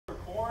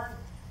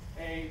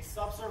a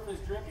subsurface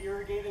drip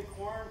irrigated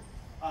corn,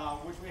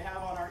 which we have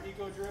on our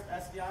EcoDrip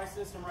SDI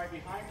system right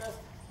behind us,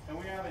 and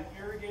we have an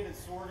irrigated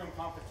sorghum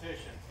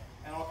competition.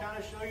 And I'll kind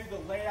of show you the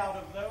layout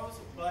of those,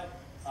 but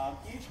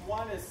each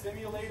one is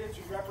simulated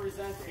to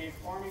represent a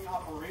farming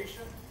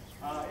operation.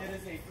 It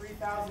is a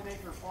 3,000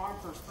 acre farm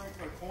for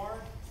sprinkler corn.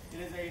 It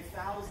is a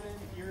 1,000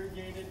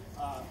 irrigated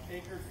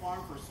acre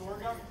farm for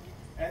sorghum.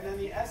 And then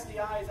the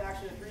SDI is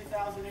actually a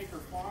 3,000 acre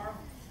farm,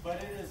 but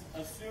it is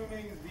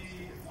assuming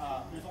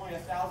there's only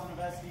 1,000 of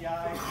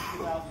SDI and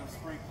 2,000 of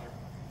sprinkler.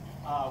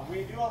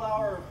 We do allow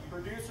our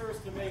producers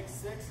to make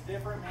 6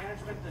 different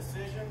management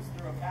decisions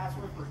through a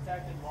password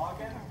protected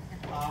login,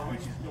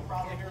 which you'll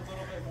probably hear a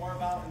little bit more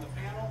about in the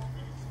panel.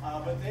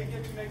 But they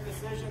get to make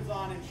decisions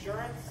on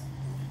insurance.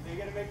 They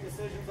get to make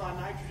decisions on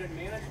nitrogen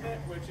management,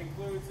 which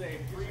includes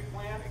a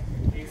pre-plant,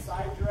 a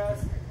side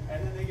dress,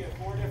 and then they get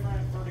 4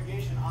 different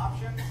fertigation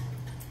options.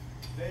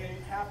 They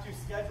have to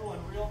schedule in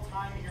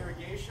real-time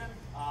irrigation.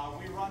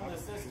 We run the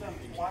system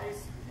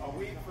twice a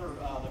week for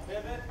the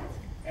pivot,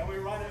 and we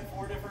run it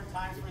 4 different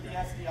times for the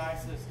SDI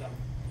system.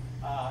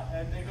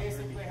 And they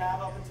basically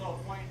have up until a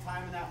point in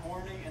time in that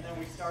morning, and then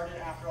we start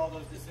it after all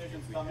those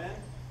decisions come in.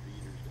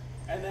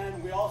 And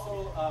then we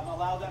also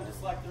allow them to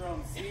select their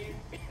own seed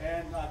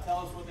and tell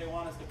us what they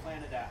want us to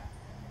plant it at.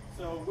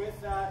 So with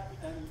that,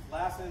 and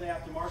lastly, they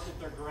have to market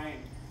their grain.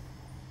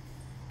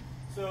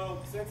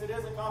 So since it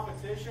is a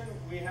competition,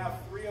 we have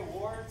 3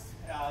 awards.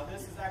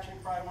 This is actually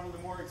probably one of the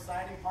more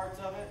exciting parts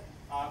of it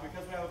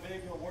because we have a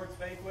big awards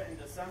banquet in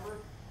December.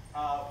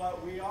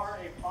 But we are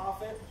a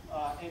profit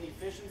and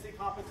efficiency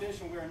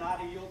competition. We are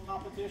not a yield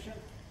competition.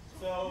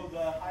 So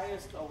the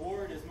highest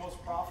award is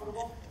most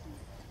profitable.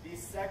 The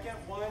second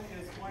one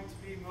is going to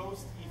be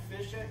most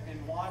efficient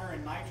in water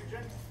and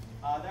nitrogen.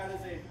 That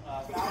is a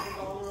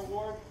 $1,000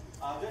 award.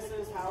 This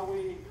is how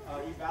we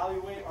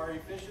evaluate our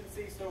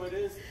efficiency. So it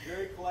is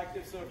very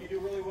collective. So if you do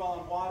really well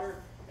on water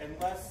and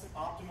less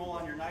optimal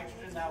on your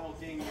nitrogen, that will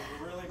ding you.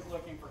 We're really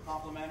looking for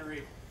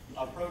complementary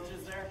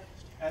approaches there.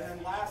 And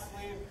then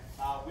lastly,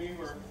 we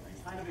were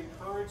kind of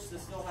encouraged to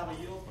still have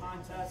a yield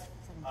contest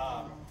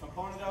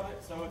component of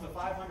it. So it's a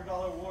 $500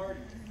 award,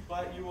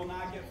 but you will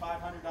not get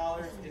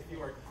 $500 if you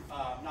are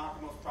not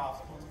the most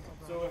profitable.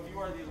 So if you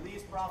are the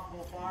least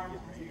profitable farm,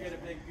 you get a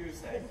big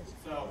goose egg.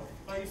 So,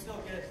 but you still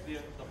get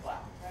the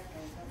plaque.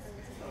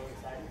 So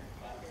exciting.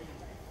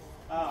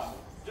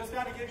 Just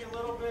got to give you a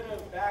little bit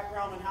of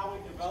background on how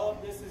we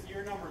developed. This is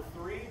year number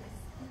 3.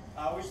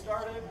 We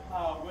started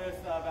with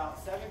about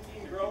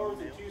 17 growers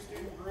in 2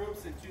 student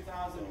groups in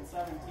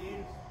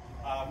 2017.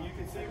 You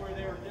can see where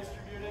they were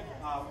distributed.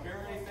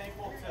 Very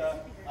thankful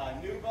to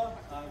NUBA,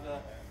 the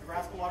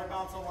Nebraska Water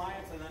Balance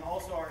Alliance, and then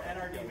also our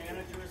NRD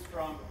managers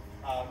from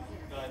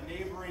the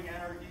neighboring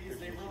NRDs.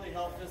 They really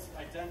helped us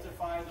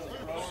identify those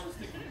growers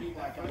to compete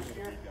that first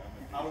year.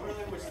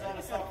 Really which set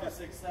us up for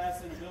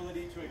success and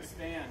ability to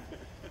expand.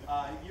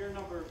 Year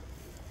number,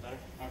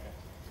 okay.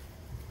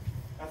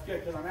 That's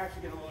good, because I'm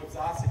actually getting a little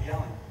exhausted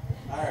yelling.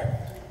 All right,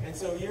 and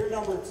so year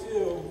number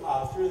 2,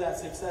 through that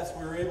success,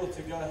 we were able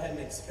to go ahead and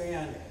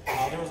expand.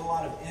 There was a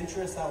lot of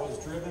interest that was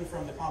driven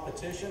from the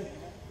competition,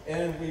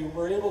 and we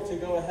were able to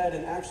go ahead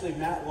and actually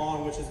Matt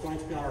Long, which is going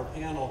to be on our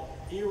panel,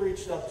 he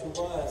reached up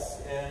to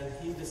us and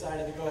he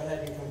decided to go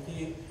ahead and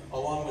compete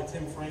along with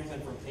Tim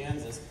Franklin from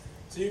Kansas.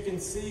 So you can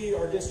see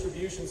our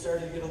distribution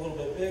started to get a little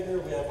bit bigger.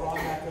 We have Ron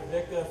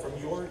Makovica from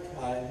York,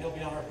 and he'll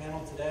be on our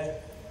panel today.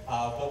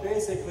 But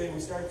basically,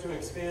 we started to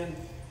expand,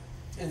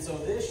 and so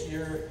this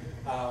year,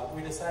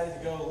 we decided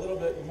to go a little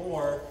bit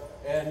more,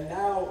 and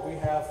now we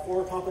have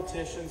 4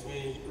 competitions.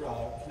 We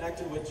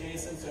connected with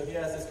Jason, so he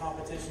has this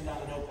competition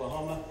down in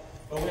Oklahoma,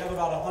 but we have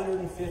about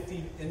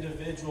 150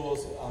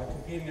 individuals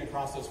competing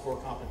across those 4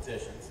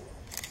 competitions.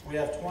 We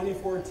have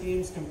 24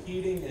 teams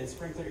competing in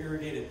sprinkler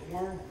irrigated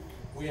corn.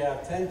 We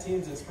have 10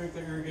 teams in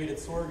sprinkler irrigated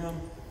sorghum,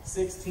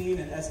 16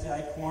 in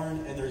SDI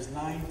corn, and there's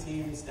 9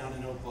 teams down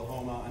in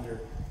Oklahoma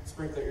under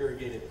sprinkler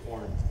irrigated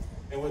corn.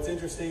 And what's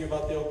interesting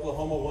about the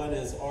Oklahoma one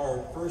is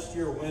our first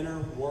year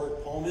winner,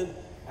 Ward Pullman,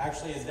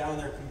 actually is down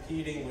there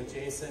competing with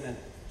Jason, and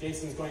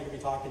Jason's going to be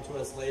talking to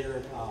us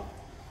later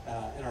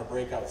in our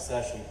breakout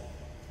session.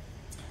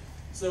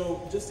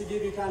 So just to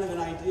give you kind of an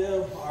idea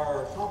of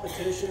our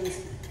competitions,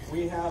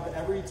 we have,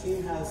 every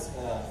team has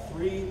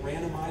 3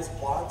 randomized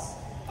plots.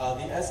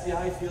 The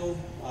SDI field,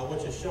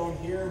 which is shown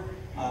here,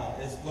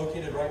 is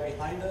located right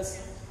behind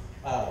us.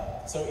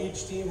 So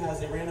each team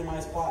has a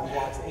randomized plot in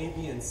blocks A,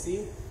 B, and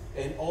C,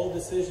 and all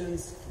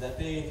decisions that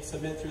they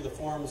submit through the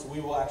forms,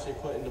 we will actually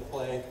put into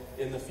play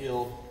in the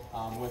field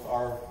with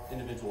our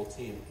individual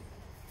team.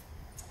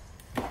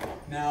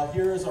 Now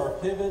here is our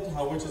pivot,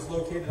 which is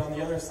located on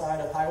the other side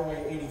of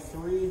Highway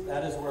 83.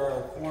 That is where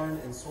our corn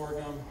and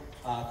sorghum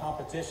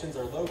competitions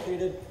are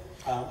located.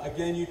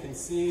 Again, you can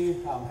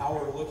see how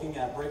we're looking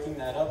at breaking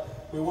that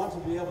up. We want to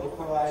be able to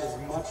provide as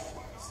much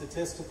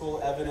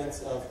statistical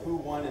evidence of who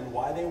won and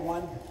why they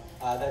won.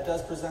 That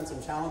does present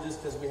some challenges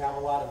because we have a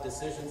lot of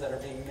decisions that are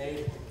being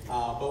made,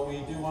 but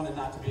we do want it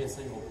not to be a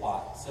single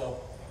plot. So,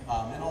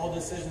 and all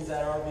decisions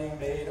that are being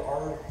made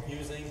are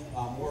using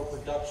more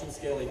production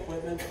scale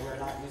equipment. We're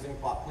not using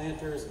plot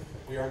planters.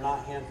 We are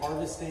not hand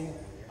harvesting.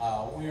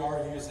 We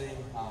are using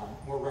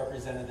more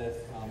representative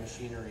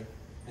machinery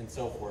and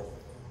so forth.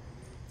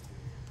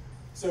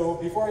 So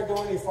before I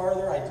go any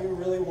farther, I do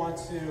really want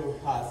to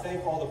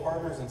thank all the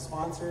partners and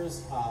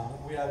sponsors.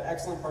 We have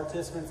excellent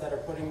participants that are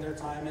putting their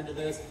time into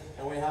this,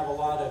 and we have a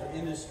lot of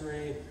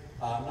industry,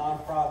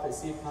 nonprofit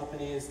seed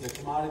companies. The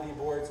commodity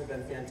boards have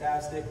been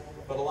fantastic,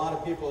 but a lot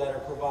of people that are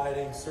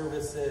providing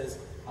services,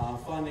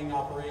 funding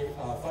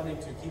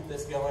to keep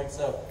this going.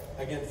 So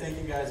again,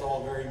 thank you guys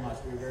all very much.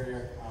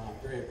 We're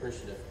very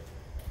appreciative.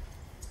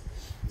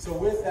 So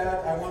with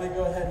that, I want to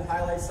go ahead and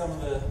highlight some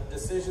of the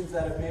decisions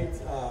that I've made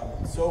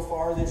so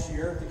far this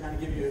year to kind of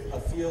give you a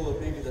feel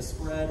of maybe the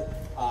spread.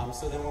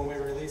 So then when we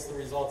release the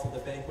results of the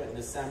banquet in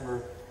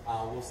December,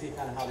 we'll see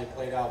kind of how they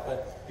played out.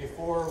 But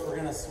before, we're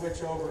going to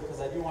switch over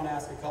because I do want to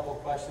ask a couple of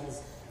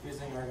questions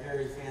using our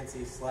very fancy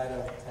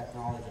Slido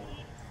technology.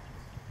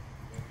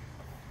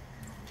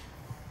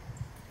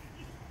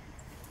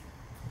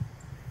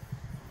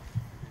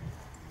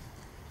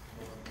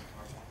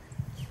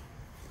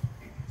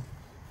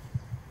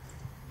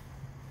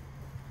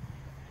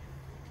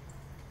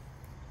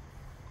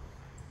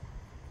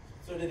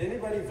 So did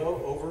anybody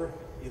vote over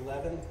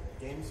 11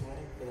 games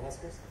winning for the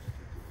Huskers?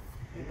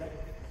 Anybody?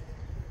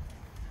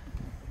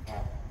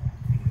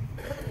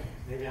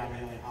 Maybe I'm the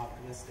only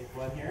optimistic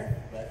one here,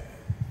 but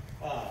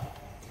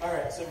all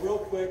right, so real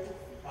quick,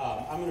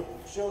 I'm going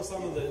to show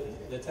some of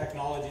the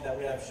technology that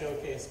we have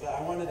showcased, but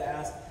I wanted to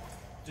ask,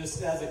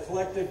 just as a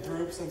collective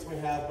group, since we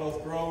have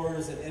both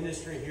growers and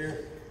industry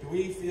here, do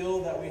we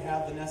feel that we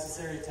have the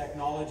necessary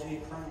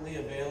technology currently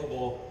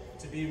available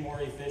to be more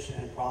efficient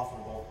and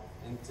profitable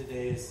in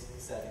today's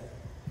setting?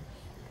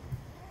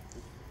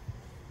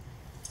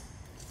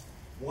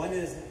 1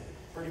 is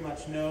pretty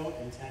much no,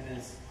 and 10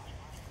 is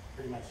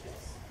pretty much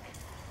yes.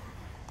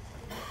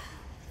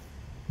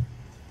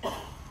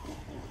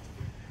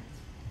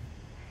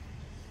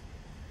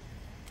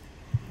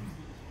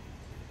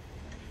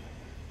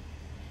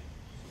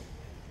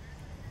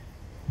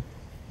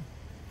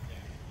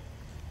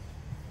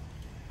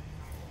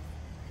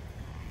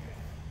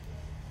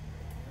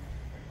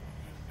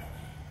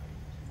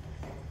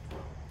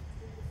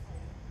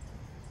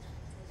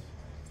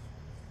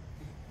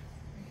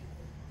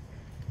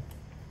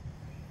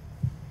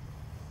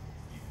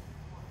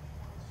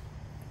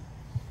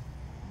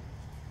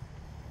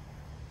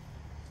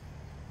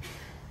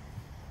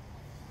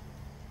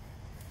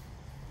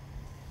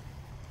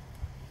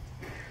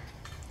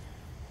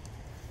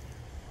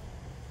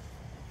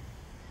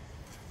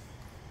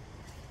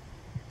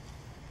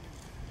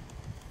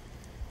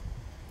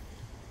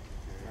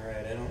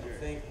 I don't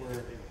think we're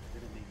getting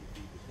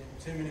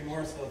too many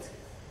more, so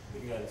we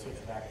can go ahead and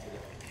switch back to the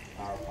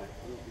PowerPoint.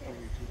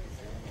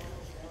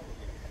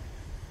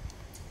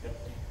 Yep.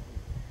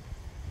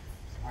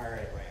 All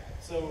right.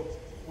 So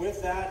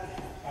with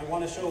that, I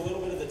want to show a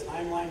little bit of the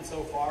timeline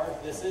so far.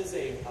 This is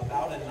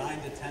about a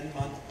 9 to 10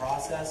 month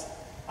process.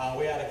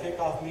 We had a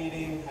kickoff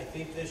meeting, I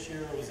think this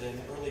year it was in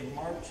early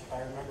March, if I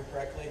remember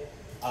correctly.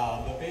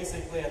 But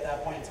basically at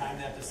that point in time,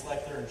 they have to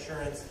select their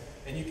insurance.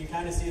 And you can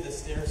kind of see the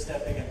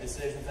stair-stepping of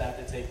decisions that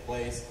have to take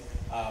place.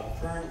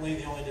 Currently,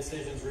 the only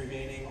decisions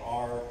remaining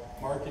are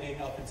marketing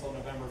up until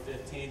November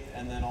 15th,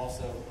 and then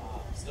also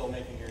still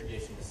making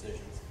irrigation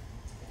decisions.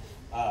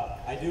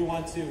 I do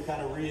want to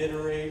kind of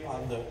reiterate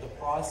on the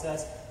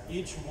process.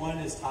 Each one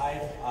is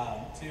tied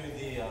to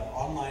the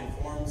online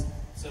forms.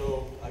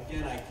 So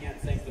again, I can't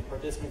thank the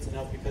participants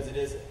enough because it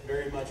is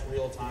very much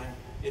real time.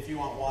 If you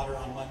want water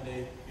on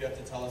Monday, you have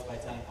to tell us by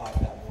 10 o'clock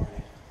that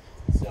morning.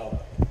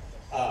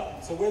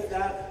 So with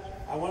that,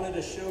 I wanted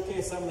to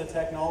showcase some of the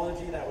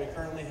technology that we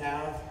currently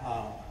have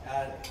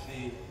at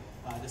the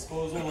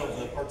disposal of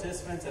the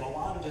participants, and a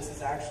lot of this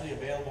is actually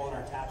available on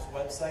our TAPS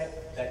website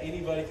that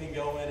anybody can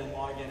go in and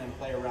log in and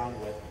play around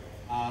with.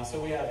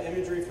 So we have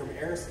imagery from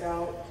Air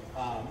Scout.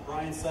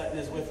 Brian Sutton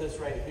is with us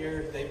right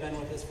here. They've been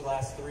with us for the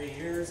last 3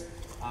 years.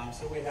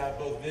 So we have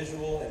both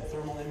visual and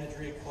thermal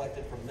imagery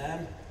collected from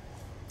them.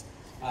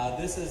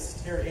 This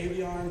is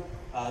TerraAvion.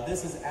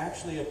 This is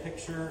actually a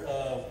picture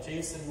of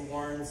Jason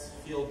Warren's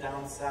field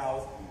down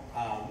south,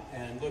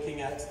 and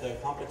looking at the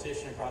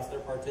competition across their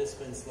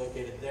participants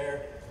located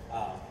there.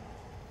 I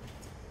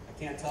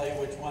can't tell you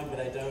which one, but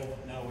I don't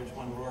know which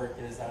one Rourke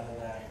is out of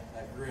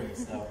that group,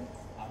 so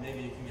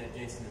maybe you can get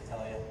Jason to tell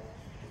you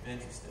if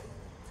interested.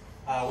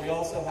 We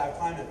also have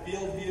Climate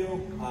Field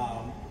View.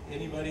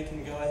 Anybody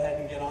can go ahead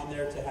and get on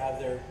there to have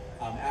their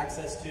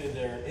access to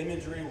their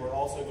imagery. We're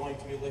also going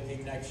to be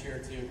looking next year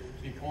to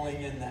be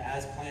pulling in the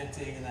as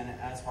planting and then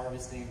as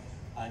harvesting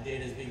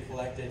data is being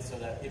collected so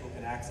that people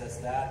can access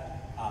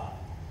that.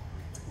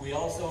 We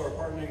also are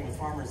partnering with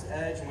Farmers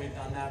Edge, and we've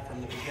done that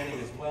from the beginning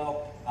as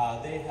well.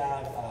 They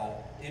have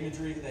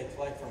imagery they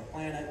collect from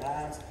Planet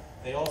Labs.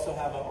 They also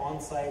have an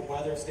on-site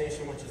weather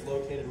station, which is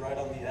located right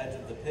on the edge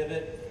of the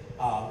pivot.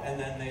 And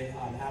then they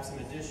have some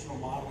additional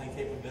modeling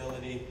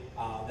capability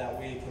that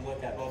we can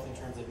look at both in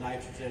terms of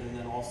nitrogen and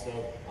then also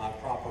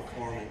crop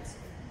performance.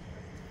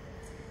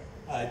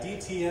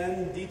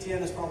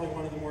 DTN is probably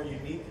one of the more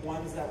unique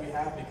ones that we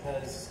have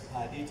because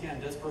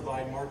DTN does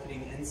provide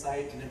marketing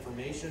insight and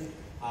information.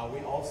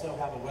 We also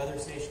have a weather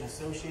station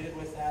associated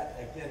with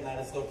that. Again, that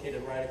is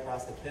located right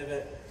across the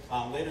pivot.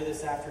 Later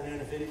this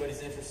afternoon, if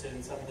anybody's interested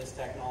in some of this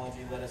technology,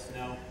 let us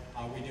know.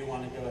 We do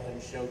want to go ahead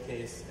and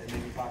showcase and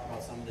maybe talk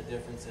about some of the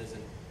differences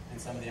and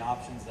some of the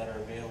options that are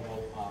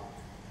available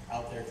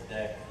out there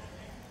today.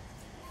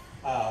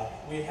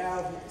 We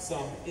have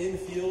some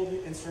in-field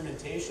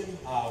instrumentation.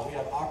 We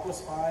have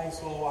AquaSpy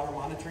soil water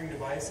monitoring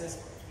devices.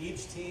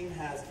 Each team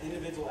has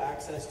individual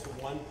access to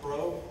one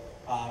probe,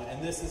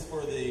 and this is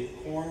for the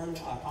corn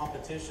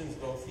competitions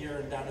both here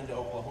and down into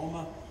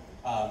Oklahoma.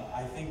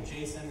 I think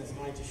Jason is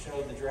going to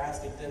show the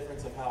drastic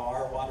difference of how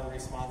our water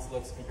response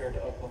looks compared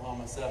to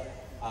Oklahoma, so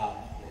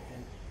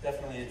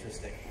definitely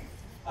interesting.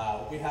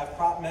 We have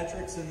crop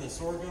metrics in the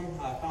sorghum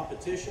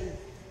competition.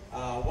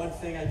 One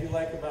thing I do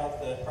like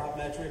about the crop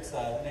metrics,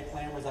 Nick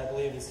Lammers, I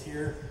believe, is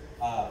here.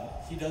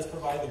 He does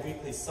provide the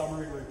weekly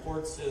summary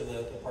reports to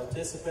the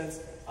participants.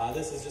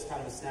 This is just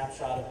kind of a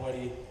snapshot of what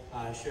he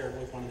shared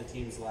with one of the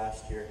teams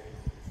last year.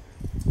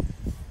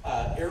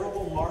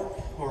 Arable Mark,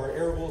 or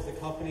Arable is the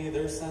company,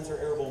 their sensor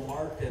Arable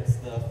Mark. It's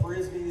the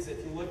Frisbees.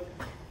 If you look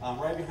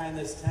right behind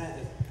this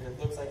tent, it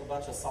looks like a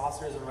bunch of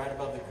saucers are right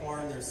above the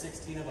corn. There's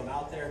 16 of them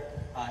out there.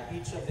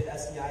 Each of the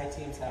SDI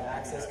teams have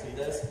access to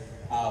this.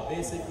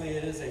 Basically,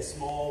 it is a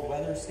small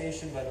weather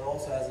station, but it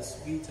also has a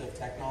suite of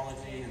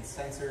technology and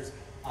sensors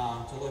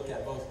to look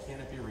at both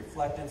canopy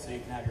reflectance, so you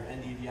can have your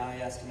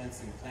NDVI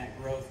estimates and plant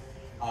growth.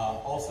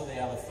 Also, they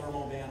have a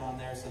thermal band on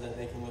there so that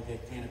they can look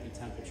at canopy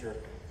temperature.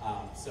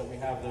 So we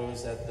have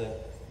those at the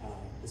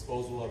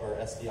disposal of our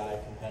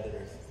SDI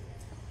competitors.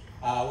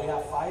 We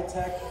have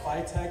Phytech.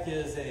 Phytech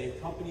is a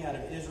company out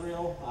of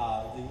Israel.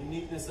 The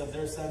uniqueness of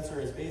their sensor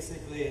is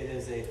basically it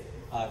is a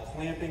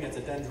clamping, it's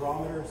a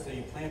dendrometer, so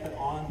you clamp it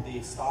on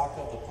the stalk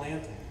of the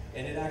plant,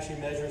 and it actually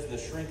measures the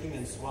shrinking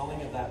and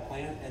swelling of that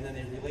plant, and then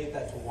they relate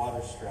that to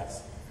water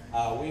stress.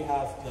 We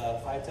have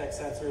the Phytech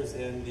sensors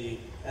in the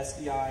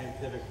SDI and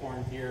pivot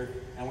corn here,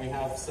 and we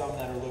have some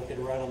that are located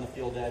right on the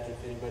field edge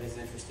if anybody's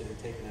interested in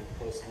taking a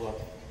close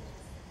look.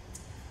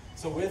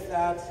 So with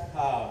that,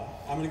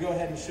 I'm going to go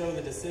ahead and show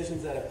the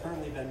decisions that have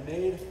currently been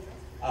made.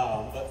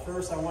 But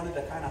first, I wanted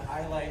to kind of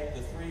highlight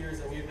the 3 years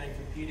that we've been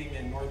competing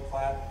in North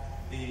Platte.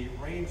 The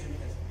range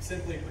is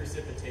simply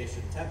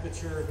precipitation.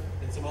 Temperature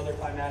and some other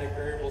climatic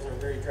variables are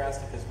very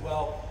drastic as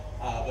well.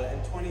 But in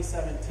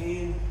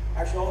 2017,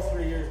 actually all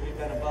 3 years we've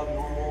been above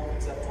normal,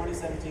 except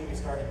 2017 we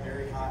started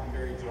very hot and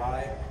very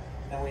dry.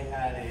 Then we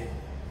had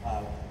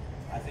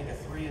I think a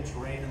 3-inch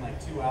rain in like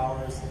 2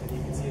 hours, and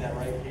you can see that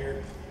right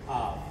here.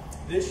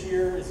 This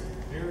year is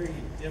very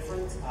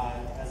different.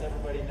 As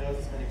everybody knows,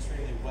 it's been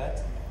extremely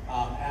wet.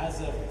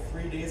 As of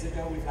 3 days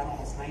ago, we've had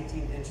almost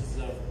 19 inches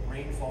of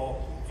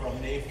rainfall from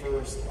May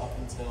 1st up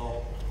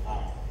until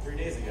 3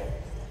 days ago.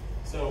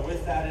 So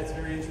with that, it's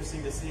very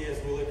interesting to see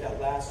as we look at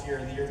last year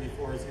and the year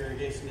before's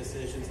irrigation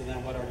decisions and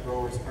then what our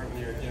growers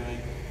currently are doing,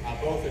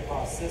 both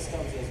across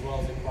systems as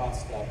well as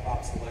across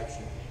crop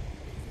selection.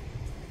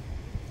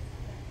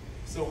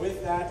 So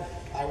with that,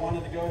 I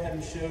wanted to go ahead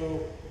and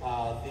show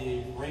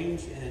the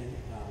range in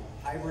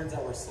hybrids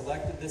that were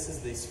selected. This is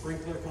the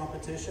sprinkler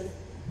competition.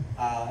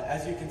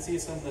 As you can see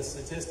some of the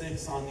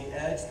statistics on the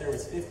edge, there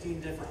was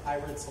 15 different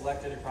hybrids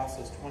selected across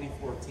those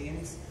 24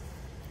 teams.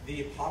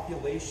 The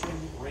population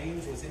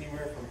range was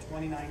anywhere from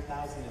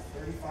 29,000 to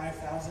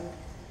 35,000.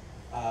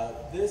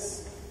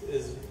 This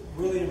is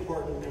really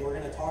important, and we're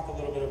going to talk a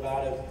little bit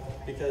about it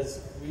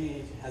because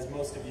we, as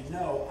most of you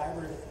know,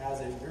 hybrid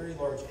has a very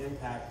large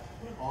impact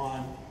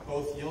on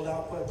both yield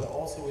output, but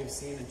also we've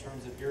seen in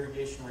terms of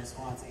irrigation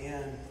response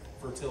and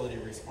fertility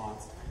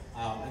response.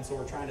 And so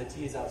we're trying to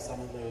tease out some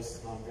of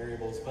those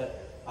variables.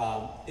 But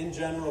in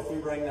general, if we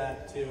bring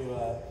that to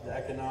the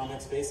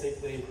economics,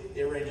 basically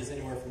it ranges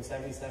anywhere from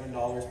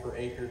 $77 per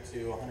acre to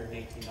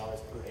 $118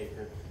 per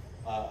acre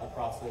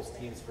across those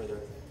teams for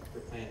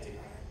planting.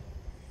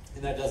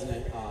 And that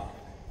doesn't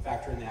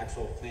factor in the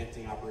actual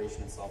planting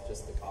operation itself,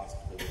 just the cost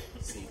for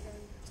the seed.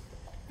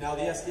 Now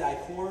the SDI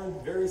corn,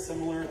 very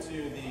similar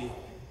to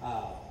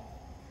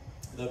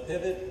the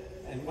pivot.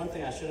 And one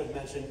thing I should have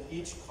mentioned,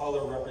 each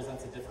color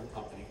represents a different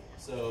company.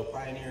 So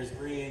Pioneer is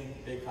green,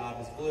 Big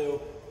Cob is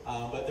blue,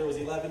 but there was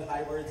 11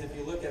 hybrids. If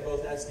you look at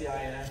both SDI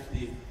and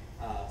the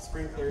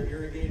sprinkler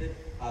irrigated,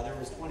 there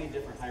was 20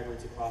 different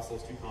hybrids across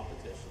those two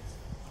competitions.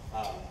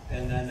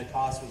 And then the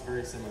cost was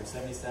very similar,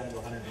 $77 to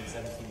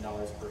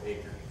 $117 per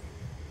acre.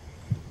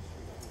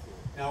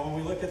 Now when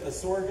we look at the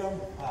sorghum,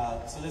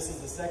 so this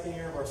is the second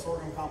year of our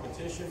sorghum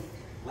competition.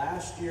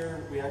 Last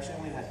year, we actually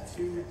only had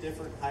 2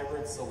 different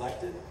hybrids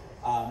selected.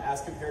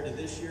 As compared to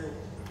this year,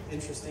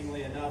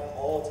 interestingly enough,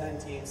 all 10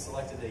 teams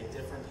selected a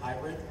different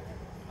hybrid.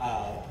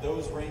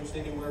 Those ranged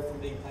anywhere from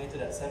being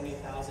planted at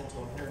 70,000 to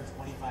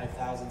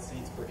 125,000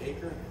 seeds per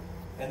acre.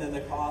 And then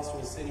the cost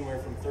was anywhere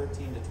from $13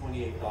 to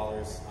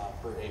 $28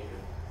 per acre.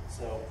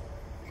 So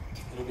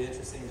it'll be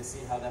interesting to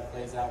see how that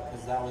plays out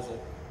because that was a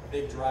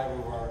big driver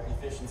of our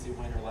efficiency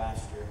winner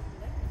last year.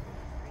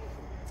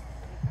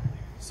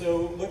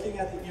 So looking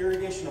at the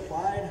irrigation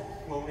applied,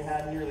 when we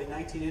had nearly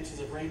 19 inches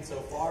of rain so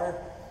far,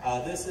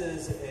 this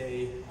is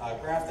a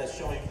graph that's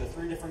showing the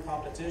 3 different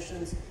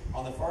competitions.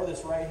 On the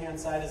farthest right-hand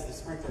side is the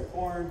sprinkler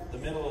corn, the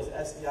middle is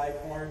SDI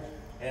corn,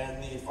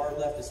 and the far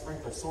left is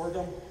sprinkler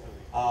sorghum.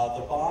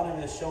 The bottom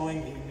is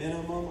showing the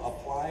minimum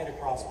applied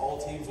across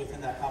all teams within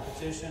that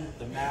competition.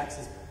 The max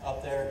is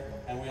up there,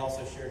 and we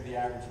also shared the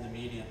average and the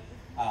median.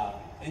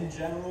 In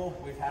general,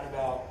 we've had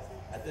about,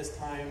 at this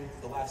time,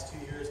 the last 2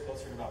 years,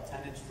 closer to about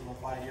 10 inches of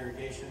applied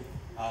irrigation.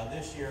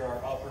 This year, our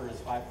upper is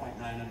 5.9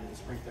 under the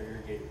sprinkler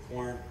irrigated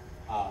corn.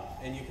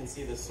 And you can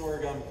see the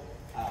sorghum,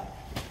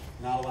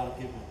 not a lot of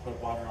people put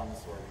water on the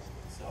sorghum.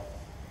 So,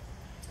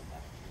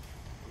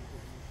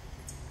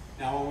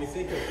 now when we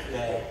think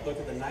of look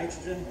at the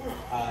nitrogen,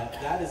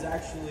 that is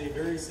actually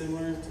very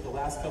similar to the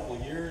last couple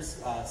of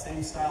years.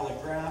 Same style of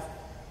graph.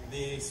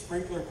 The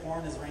sprinkler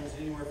corn has ranged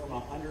anywhere from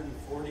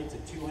 140 to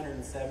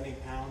 270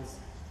 pounds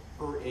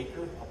per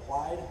acre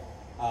applied.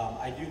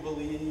 I do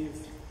believe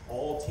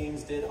all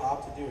teams did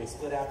opt to do a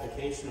split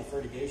application of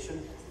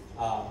fertigation.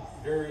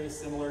 Very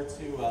similar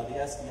to the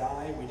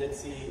SDI, we did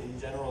see in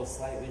general a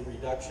slightly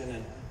reduction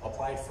in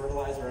applied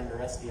fertilizer under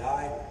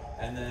SDI,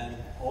 and then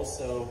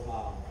also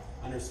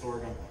under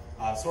sorghum.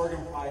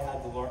 Sorghum probably had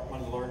one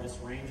of the largest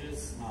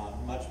ranges,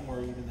 much more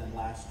even than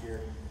last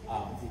year,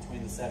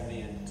 between the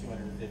 70 and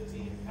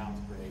 215 pounds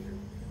per acre.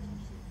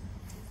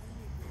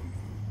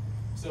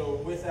 So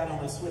with that, I'm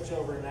going to switch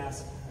over and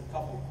ask a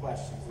couple of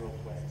questions real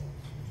quick.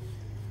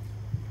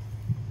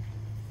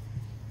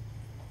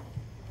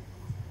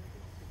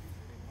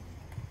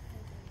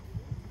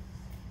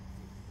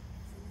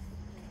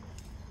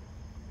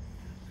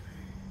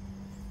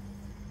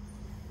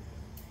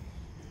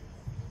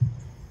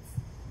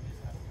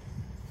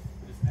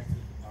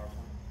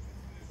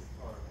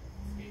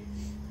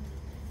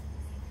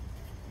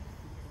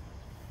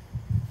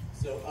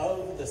 So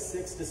of the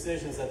 6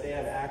 decisions that they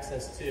have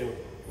access to,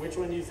 which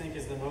one do you think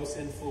is the most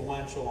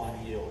influential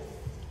on yield?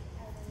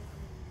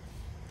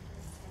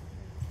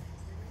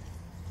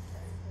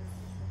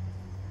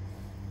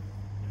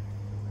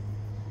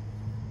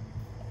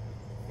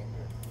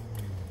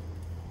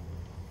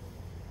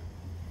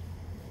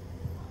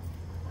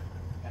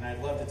 And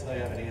I'd love to tell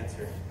you I have an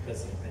answer,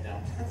 because I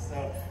don't.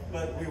 So,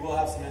 but we will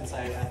have some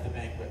insight at the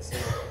banquet. So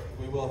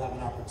we will have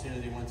an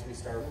opportunity once we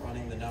start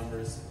running the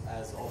numbers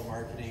as all the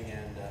marketing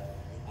and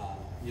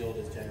yield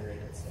is generated.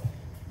 So.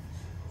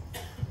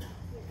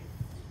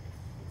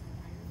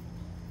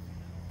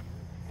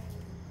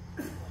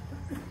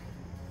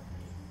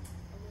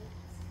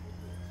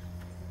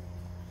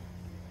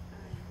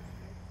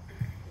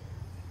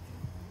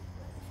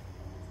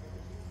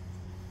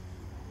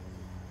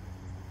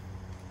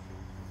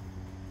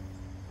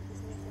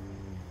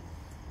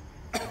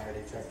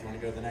 Alrighty, Chuck, do you want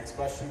to go to the next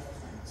question?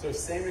 So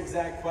same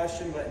exact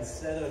question, but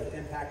instead of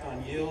impact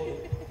on yield,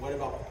 what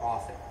about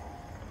profit?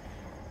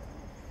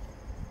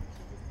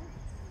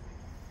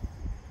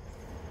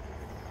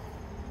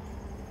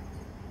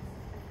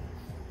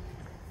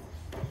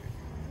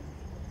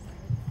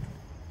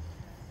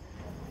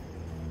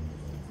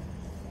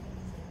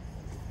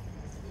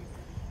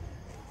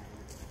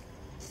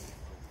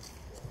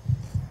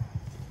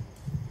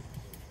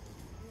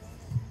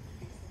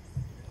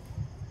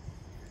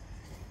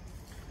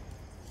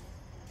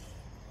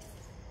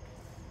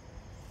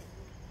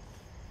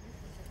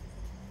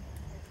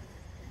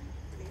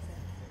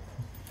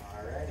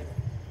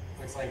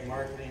 Looks like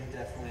marketing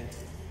definitely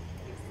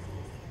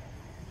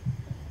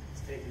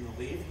is taking the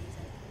lead.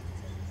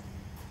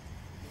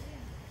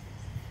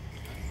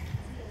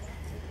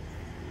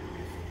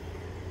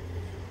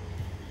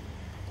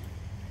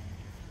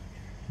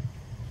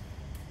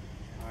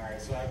 All right,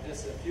 so I have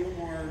just a few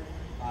more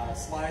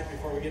slides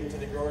before we get into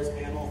the growers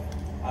panel.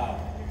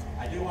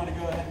 I do want to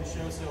go ahead and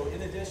show, so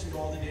in addition to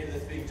all the data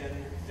that's being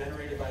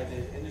generated by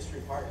the industry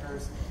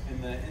partners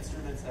and the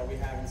instruments that we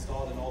have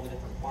installed in all the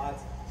different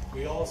plots,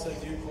 we also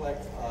do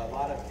collect a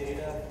lot of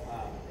data.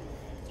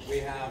 We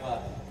have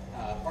a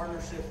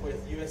partnership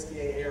with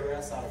USDA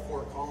ARS out of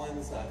Fort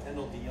Collins,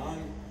 Kendall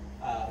DeYoung.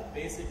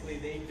 Basically,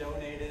 they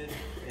donated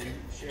and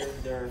shared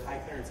their high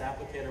clearance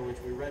applicator, which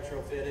we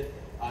retrofitted.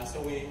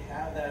 So we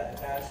have that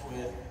attached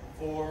with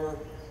 4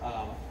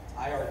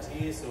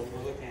 IRTs, so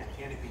we're looking at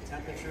canopy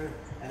temperature.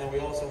 And then we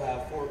also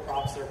have 4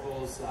 crop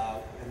circles,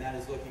 and that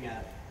is looking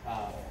at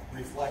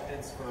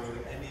reflectance for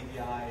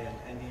NDVI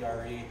and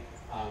NDRE.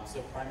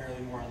 So primarily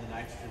more on the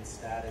nitrogen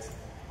status.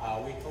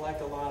 We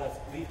collect a lot of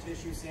leaf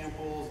tissue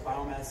samples,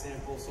 biomass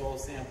samples, soil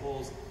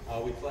samples.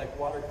 We collect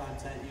water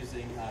content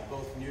using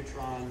both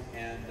Neutron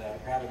and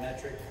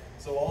gravimetric.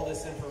 So all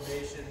this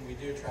information, we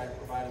do try to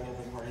provide a little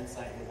bit more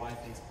insight into why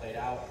things played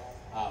out.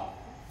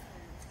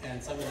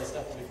 And some of this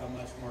stuff will become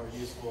much more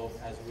useful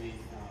as we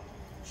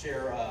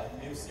share a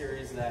new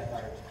series that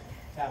our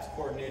TAPS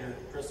coordinator,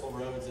 Crystal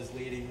Rhodes, is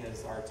leading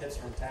as our tips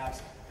from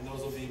TAPS, and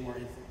those will be more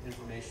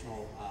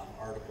informational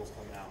articles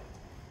coming out.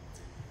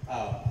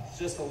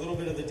 Just a little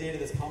bit of the data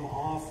that's come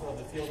off of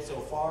the field so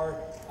far.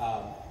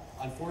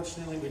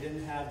 Unfortunately, we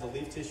didn't have the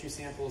leaf tissue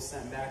samples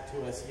sent back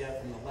to us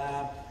yet from the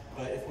lab.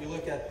 But if we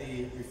look at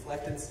the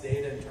reflectance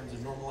data in terms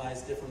of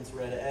normalized difference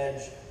red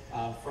edge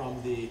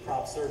from the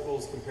crop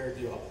circles compared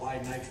to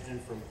applied nitrogen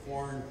from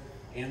corn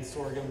and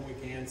sorghum, we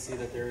can see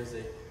that there is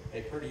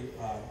a pretty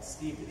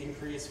steep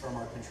increase from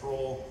our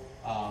control.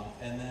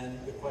 And then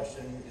the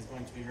question is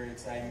going to be very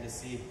exciting to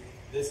see.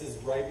 This is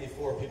right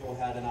before people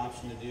had an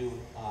option to do,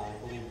 I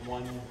believe,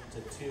 1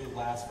 to 2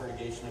 last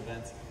fertigation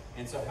events.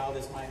 And so how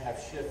this might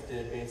have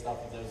shifted based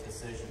off of those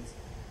decisions.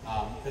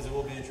 Because it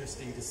will be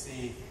interesting to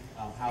see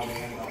how they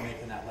end up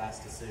making that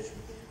last decision.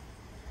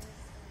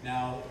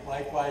 Now,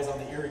 likewise, on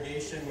the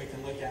irrigation, we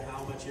can look at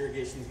how much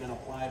irrigation has been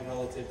applied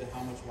relative to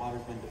how much water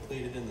has been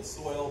depleted in the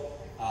soil.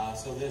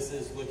 So this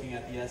is looking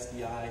at the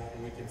SDI,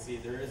 and we can see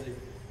there is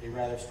a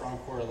rather strong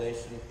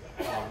correlation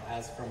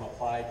as from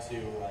applied to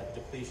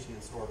depletion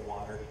in stored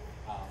water.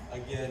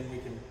 Again, we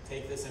can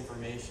take this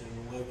information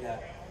and look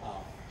at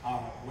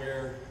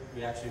where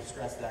we actually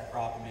stressed that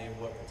crop and maybe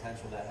what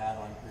potential that had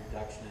on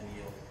reduction in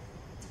yield.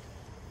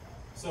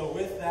 So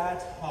with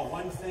that,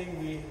 one thing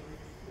we're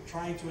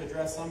trying to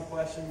address some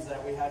questions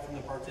that we had from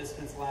the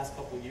participants the last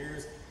couple of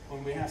years.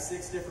 When we have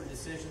 6 different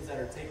decisions that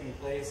are taking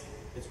place,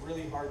 it's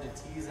really hard to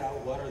tease out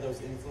what are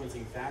those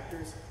influencing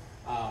factors.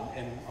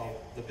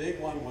 The big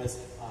one was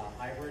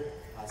hybrid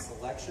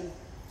selection.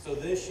 So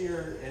this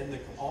year in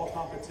all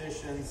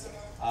competitions,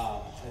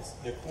 it's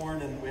the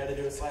corn, and we had to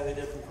do it slightly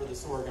different for the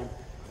sorghum,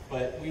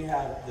 but we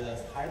have the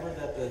hybrid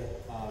that the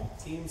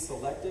team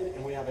selected,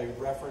 and we have a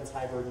reference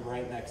hybrid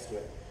right next to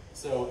it.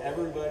 So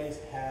everybody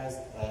has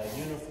a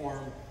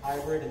uniform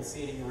hybrid and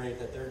seeding rate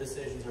that their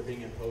decisions are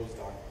being imposed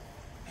on.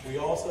 We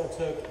also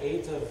took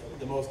 8 of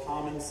the most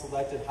common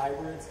selected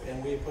hybrids,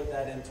 and we put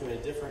that into a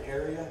different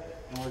area,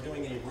 and we're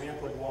doing a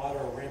ramp of water,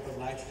 a ramp of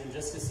nitrogen,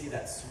 just to see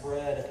that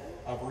spread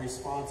of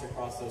response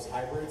across those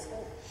hybrids.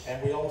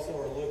 And we also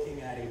are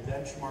looking at a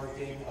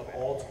benchmarking of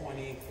all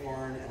 20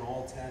 corn and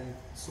all 10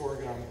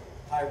 sorghum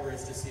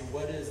hybrids to see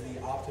what is the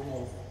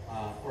optimal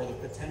or the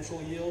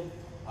potential yield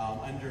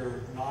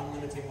under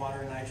non-limiting water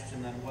and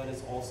nitrogen, and what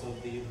is also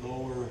the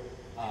lower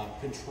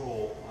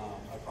control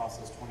across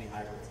those 20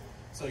 hybrids.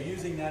 So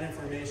using that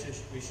information,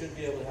 we should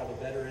be able to have a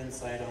better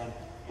insight on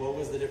what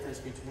was the difference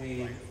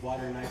between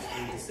water and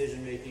nitrogen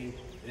decision-making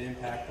and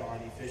impact on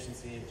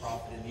efficiency,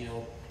 profit, and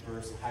yield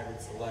versus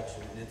hybrid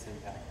selection and its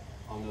impact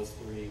on those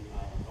 3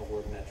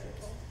 award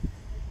metrics.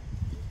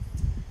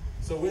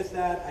 So with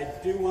that, I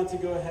do want to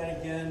go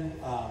ahead again,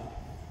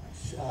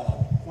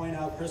 point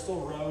out Crystal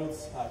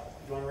Rhodes.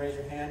 You want to raise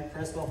your hand?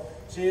 Crystal,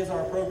 she is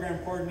our program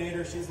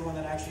coordinator. She's the one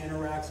that actually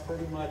interacts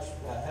pretty much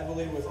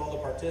heavily with all the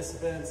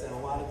participants and a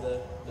lot of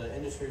the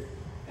industry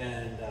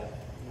and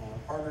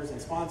partners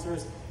and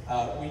sponsors.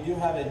 We do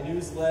have a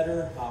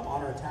newsletter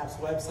on our TAPS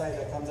website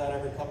that comes out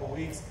every couple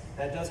weeks.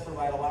 That does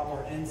provide a lot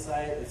more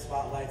insight. It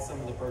spotlights some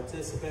of the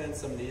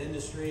participants, some of the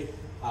industry.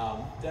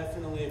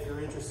 Definitely, if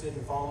you're interested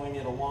in following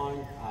it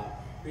along,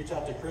 reach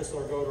out to Crystal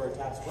or go to our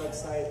TAPS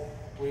website.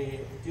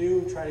 We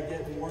do try to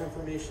get more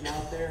information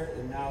out there,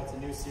 and now it's a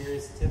new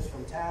series, Tips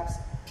from TAPS,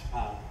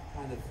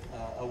 kind of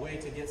a way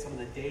to get some of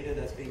the data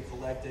that's being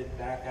collected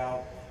back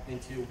out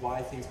into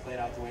why things played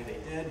out the way they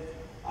did.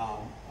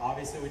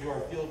 Obviously, we do our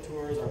field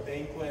tours, our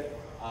banquet.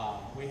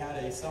 We had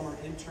a summer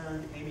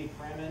intern, Amy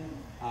Kremen,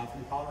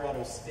 from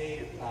Colorado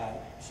State.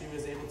 She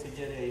was able to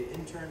get an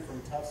intern from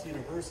Tufts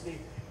University,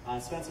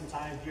 spent some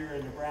time here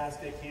in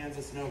Nebraska,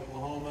 Kansas, and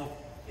Oklahoma,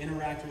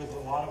 interacted with a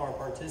lot of our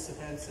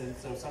participants, and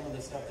so some of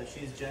the stuff that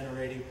she's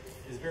generating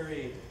is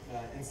very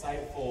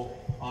insightful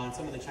on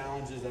some of the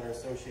challenges that are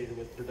associated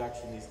with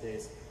production these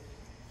days.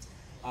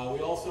 We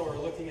also are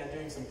looking at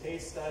doing some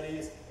case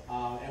studies,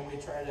 and we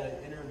try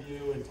to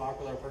interview and talk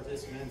with our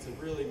participants and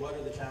really what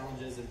are the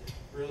challenges, and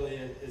really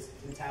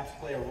can TAPS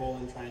play a role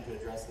in trying to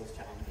address those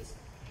challenges.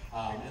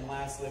 And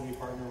lastly, we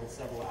partner with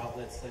several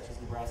outlets such as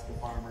Nebraska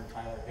Farmer,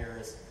 Tyler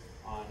Harris,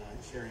 on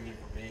sharing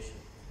information.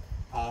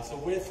 So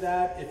with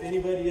that, if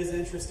anybody is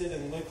interested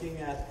in looking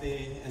at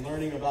and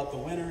learning about the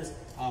winners,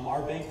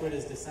 our banquet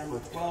is December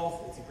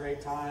 12th. It's a great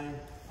time.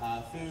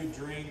 Food,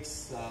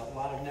 drinks, a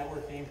lot of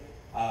networking.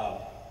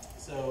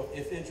 So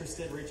if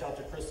interested, reach out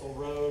to Crystal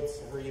Rhodes.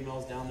 Her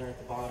email's down there at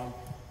the bottom.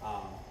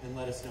 And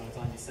let us know. It's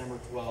on December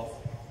 12th.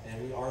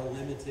 And we are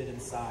limited in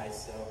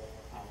size, so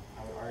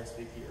I would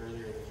RSVP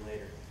earlier than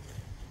later.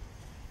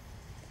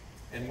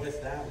 And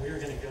with that, we are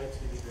going to go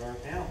to the grower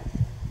panel.